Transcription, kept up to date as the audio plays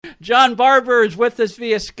John Barbour is with us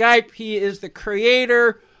via Skype. He is the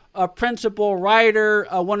creator, principal writer,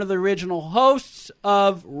 one of the original hosts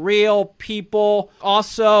of Real People.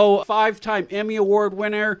 Also, 5-time Emmy Award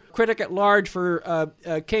winner, critic at large for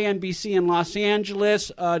KNBC in Los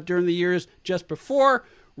Angeles during the years just before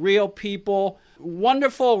Real People.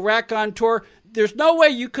 Wonderful raconteur. There's no way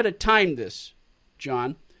you could have timed this,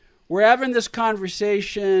 John. We're having this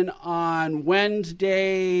conversation on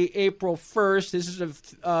Wednesday, April 1st. This is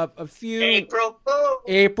a few...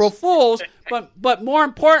 April Fools. But more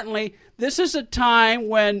importantly, this is a time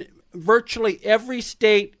when virtually every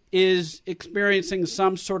state is experiencing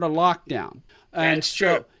some sort of lockdown. And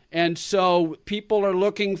so people are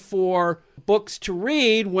looking for books to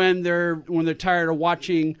read when they're tired of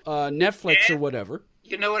watching Netflix or whatever.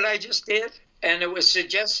 You know what I just did? And it was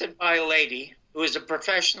suggested by a lady who is a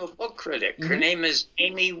professional book critic. Mm-hmm. Her name is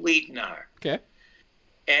Amy Wiednar. Okay.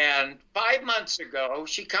 And 5 months ago,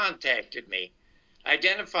 she contacted me,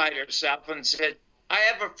 identified herself, and said, I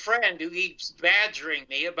have a friend who keeps badgering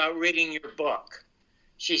me about reading your book.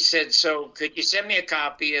 She said, so could you send me a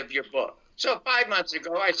copy of your book? So 5 months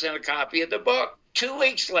ago, I sent a copy of the book. 2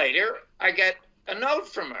 weeks later, I got a note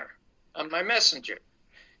from her on my messenger.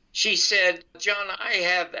 She said, John, I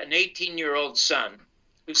have an 18-year-old son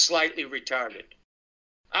who's slightly retarded.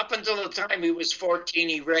 Up until the time he was 14,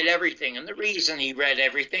 he read everything. And the reason he read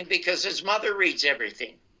everything, because his mother reads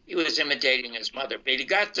everything. He was imitating his mother. But he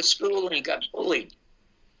got to school and he got bullied.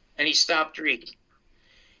 And he stopped reading.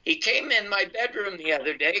 He came in my bedroom the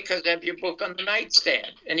other day because I have your book on the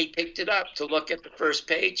nightstand. And he picked it up to look at the first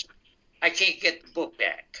page. I can't get the book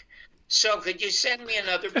back. So could you send me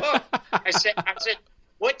another book? I said,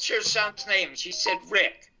 what's your son's name? She said,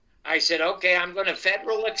 Rick. I said, okay, I'm going to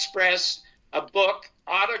Federal Express a book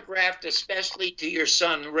autographed especially to your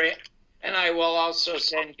son, Rick, and I will also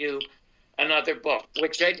send you another book,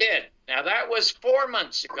 which I did. Now, that was 4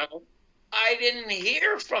 months ago. I didn't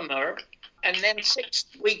hear from her, and then 6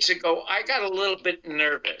 weeks ago, I got a little bit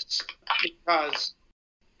nervous because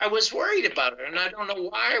I was worried about her, and I don't know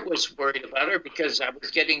why I was worried about her, because I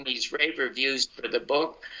was getting these rave reviews for the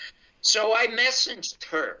book. So I messaged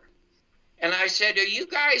her. And I said, are you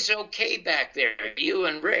guys okay back there, you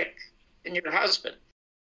and Rick and your husband?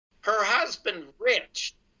 Her husband,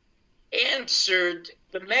 Rich, answered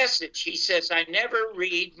the message. He says, I never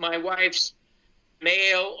read my wife's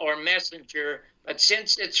mail or messenger, but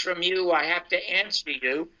since it's from you, I have to answer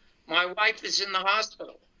you. My wife is in the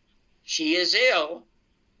hospital. She is ill.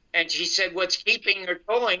 And she said, what's keeping her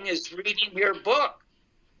going is reading your book.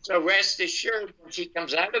 So rest assured, when she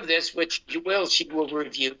comes out of this, which she will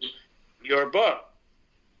review your book.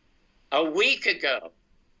 A week ago,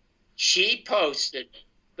 she posted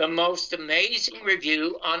the most amazing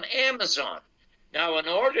review on Amazon. Now, and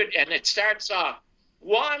it starts off,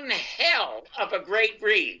 one hell of a great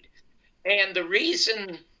read. And the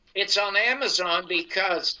reason it's on Amazon,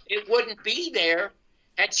 because it wouldn't be there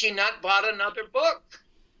had she not bought another book.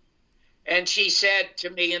 And she said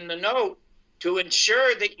to me in the note, to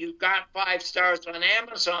ensure that you got 5 stars on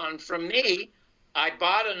Amazon from me, I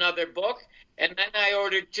bought another book, and then I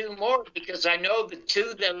ordered 2 more because I know the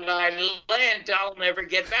 2 that I lent I'll never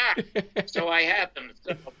get back. So I have them.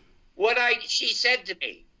 So she said to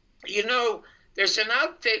me, you know, there's an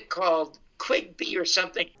outfit called Quibi or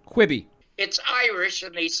something. Quibi. It's Irish,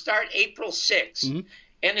 and they start April 6th. Mm-hmm.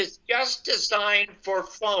 And it's just designed for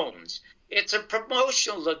phones. It's a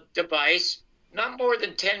promotional device, not more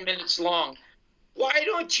than 10 minutes long. Why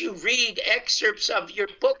don't you read excerpts of your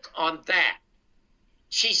book on that?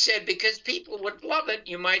 She said, because people would love it.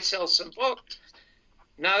 You might sell some books.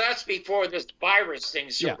 Now, that's before this virus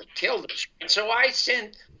thing sort of killed us. And so I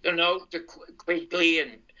sent the note to Quigley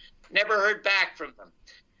and never heard back from them.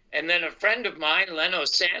 And then a friend of mine, Leno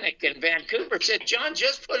Sanic in Vancouver, said, John,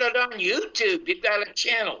 just put it on YouTube. You've got a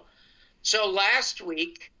channel. So last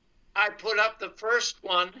week, I put up the first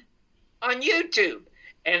one on YouTube.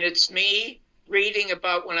 And it's me reading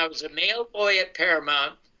about when I was a mail boy at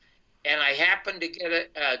Paramount, and I happened to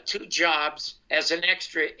get 2 jobs as an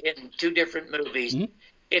extra in 2 different movies. Mm-hmm.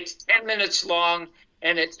 It's 10 minutes long,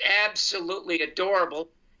 and it's absolutely adorable.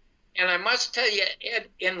 And I must tell you,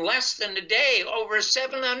 in less than a day, over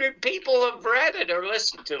 700 people have read it or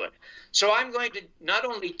listened to it. So I'm going to not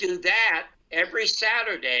only do that every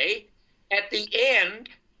Saturday, at the end,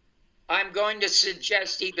 I'm going to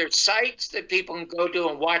suggest either sites that people can go to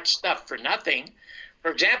and watch stuff for nothing. For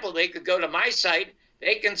example, they could go to my site.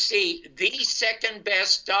 They can see the second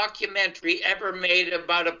best documentary ever made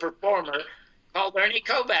about a performer called Ernie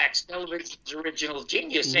Kovacs, television's original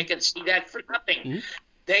genius. Mm-hmm. They can see that for nothing. Mm-hmm.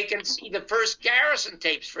 They can see the first Garrison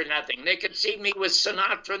tapes for nothing. They can see me with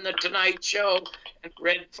Sinatra and The Tonight Show and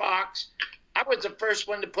Red Fox. I was the first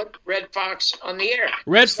one to put Red Fox on the air.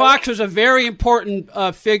 Red Fox was a very important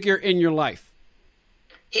figure in your life.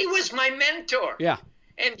 He was my mentor. Yeah.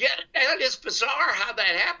 And it is bizarre how that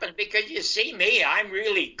happened, because you see me, I'm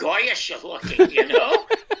really Goyish looking, you know?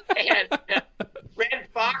 And Red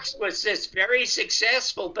Fox was this very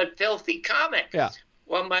successful but filthy comic. Yeah.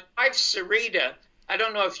 Well, my wife, Sarita, I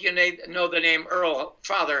don't know if you know the name Earl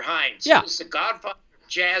Father Hines. Yeah. He was the godfather of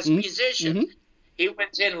jazz musicians. Mm-hmm. He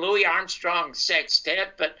was in Louis Armstrong's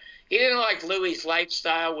sextet, but he didn't like Louis's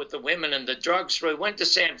lifestyle with the women and the drugs, so he went to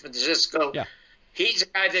San Francisco. Yeah. He's the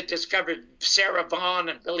guy that discovered Sarah Vaughan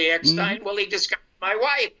and Billy Eckstine. Mm-hmm. Well, he discovered my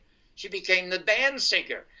wife. She became the band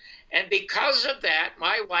singer. And because of that,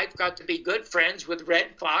 my wife got to be good friends with Red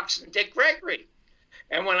Fox and Dick Gregory.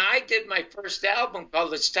 And when I did my first album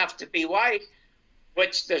called It's Tough to Be White,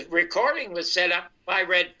 which the recording was set up by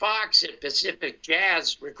Red Fox at Pacific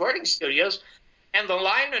Jazz Recording Studios, and the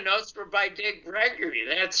liner notes were by Dick Gregory.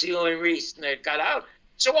 That's the only reason it got out.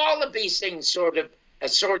 So all of these things sort of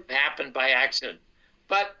happened by accident.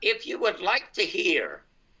 But if you would like to hear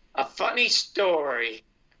a funny story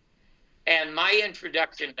and my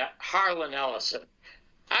introduction to Harlan Ellison,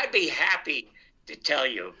 I'd be happy to tell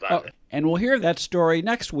you about it. And we'll hear that story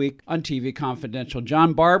next week on TV Confidential.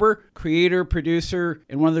 John Barbour, creator, producer,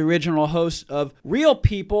 and one of the original hosts of Real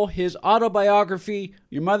People, his autobiography,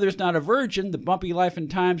 Your Mother's Not a Virgin, The Bumpy Life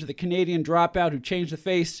and Times of the Canadian Dropout Who Changed the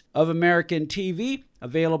Face of American TV,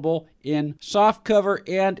 available in softcover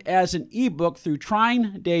and as an ebook through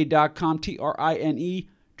TrineDay.com, Trine,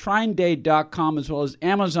 TrineDay.com, as well as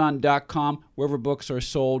Amazon.com, wherever books are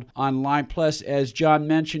sold online. Plus, as John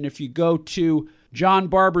mentioned, if you go to John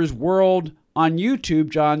Barbour's World on YouTube,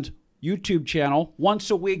 John's YouTube channel, once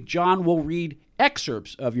a week, John will read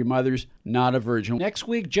excerpts of Your Mother's Not a Virgin. Next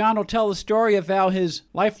week, John will tell the story of how his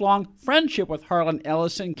lifelong friendship with Harlan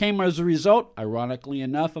Ellison came as a result, ironically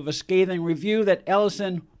enough, of a scathing review that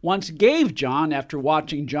Ellison once gave John after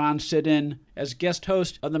watching John sit in as guest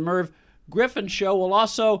host of the Merv Griffin Show. We'll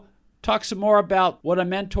also talk some more about what a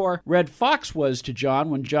mentor Red Fox was to John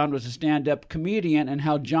when John was a stand-up comedian, and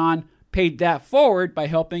how John paid that forward by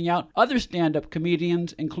helping out other stand-up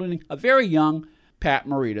comedians, including a very young Pat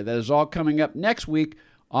Morita. That is all coming up next week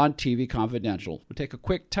on TV Confidential. We'll take a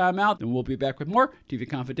quick time out, then we'll be back with more TV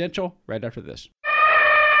Confidential right after this.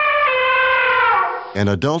 An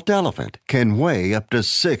adult elephant can weigh up to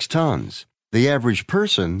 6 tons. The average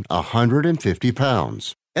person, 150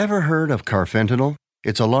 pounds. Ever heard of carfentanil?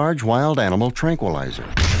 It's a large wild animal tranquilizer.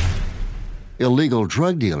 Illegal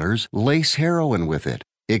drug dealers lace heroin with it.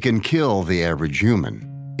 It can kill the average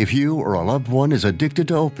human. If you or a loved one is addicted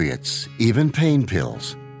to opiates, even pain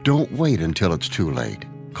pills, don't wait until it's too late.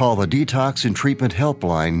 Call the Detox and Treatment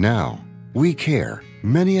Helpline now. We care.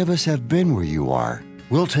 Many of us have been where you are.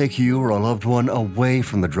 We'll take you or a loved one away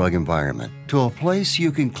from the drug environment to a place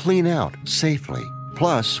you can clean out safely.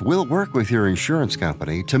 Plus, we'll work with your insurance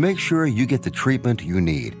company to make sure you get the treatment you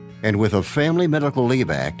need. And with a Family Medical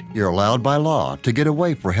Leave Act, you're allowed by law to get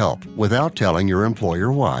away for help without telling your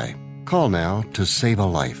employer why. Call now to save a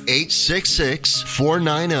life.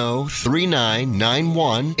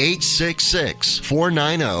 866-490-3991.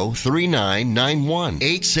 866-490-3991.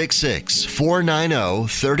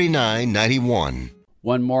 866-490-3991.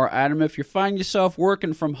 One more item. If you find yourself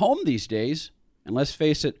working from home these days, and let's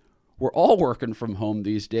face it, we're all working from home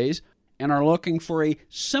these days, and are looking for a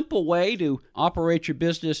simple way to operate your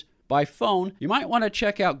business by phone, you might want to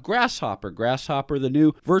check out Grasshopper. Grasshopper, the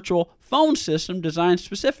new virtual phone system designed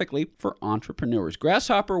specifically for entrepreneurs.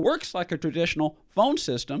 Grasshopper works like a traditional phone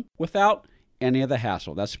system without any of the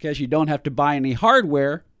hassle. That's because you don't have to buy any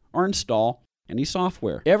hardware or install any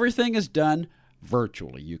software. Everything is done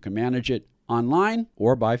virtually. You can manage it online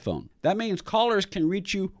or by phone. That means callers can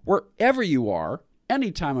reach you wherever you are,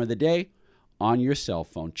 any time of the day, on your cell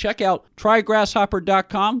phone. Check out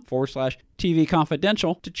trygrasshopper.com/TV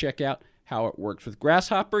Confidential to check out how it works. With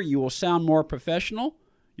Grasshopper, you will sound more professional.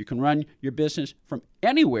 You can run your business from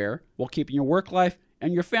anywhere while keeping your work life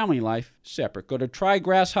and your family life separate. Go to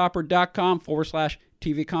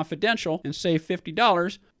trygrasshopper.com/TV Confidential and save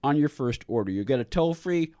 $50 on your first order. You get a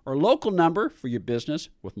toll-free or local number for your business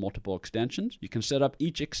with multiple extensions. You can set up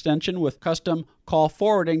each extension with custom call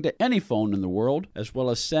forwarding to any phone in the world, as well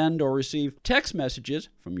as send or receive text messages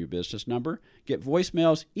from your business number, get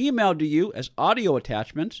voicemails emailed to you as audio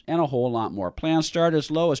attachments, and a whole lot more. Plans start as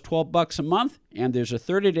low as $12 a month, and there's a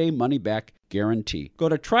 30-day money-back guarantee. Go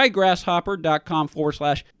to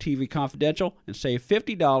trygrasshopper.com/TV Confidential and save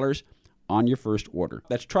 $50 on your first order.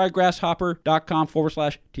 That's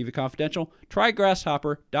trygrasshopper.com/TV Confidential.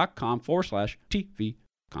 Trygrasshopper.com/TV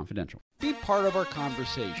Confidential. Be part of our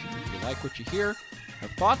conversation. If you like what you hear,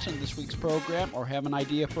 have thoughts on this week's program, or have an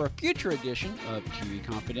idea for a future edition of TV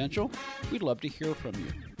Confidential, we'd love to hear from you.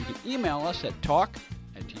 You can email us at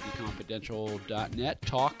talk@tvconfidential.net,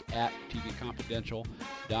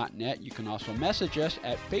 talk@tvconfidential.net. You can also message us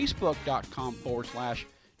at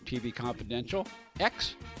facebook.com/TV Confidential,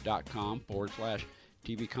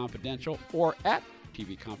 x.com/TV Confidential, or at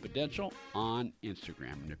TV Confidential on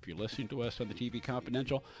Instagram. And if you're listening to us on the TV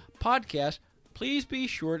Confidential podcast, please be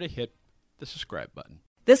sure to hit the subscribe button.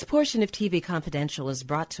 This portion of TV Confidential is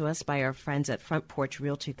brought to us by our friends at Front Porch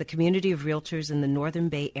Realty, the community of realtors in the Northern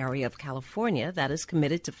Bay area of California that is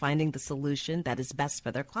committed to finding the solution that is best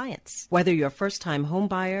for their clients. Whether you're a first-time home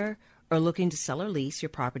buyer or looking to sell or lease your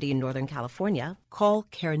property in Northern California, call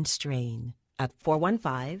Karen Strain at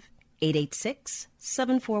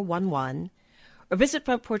 415-886-7411 or visit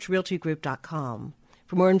frontporchrealtygroup.com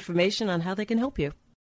for more information on how they can help you.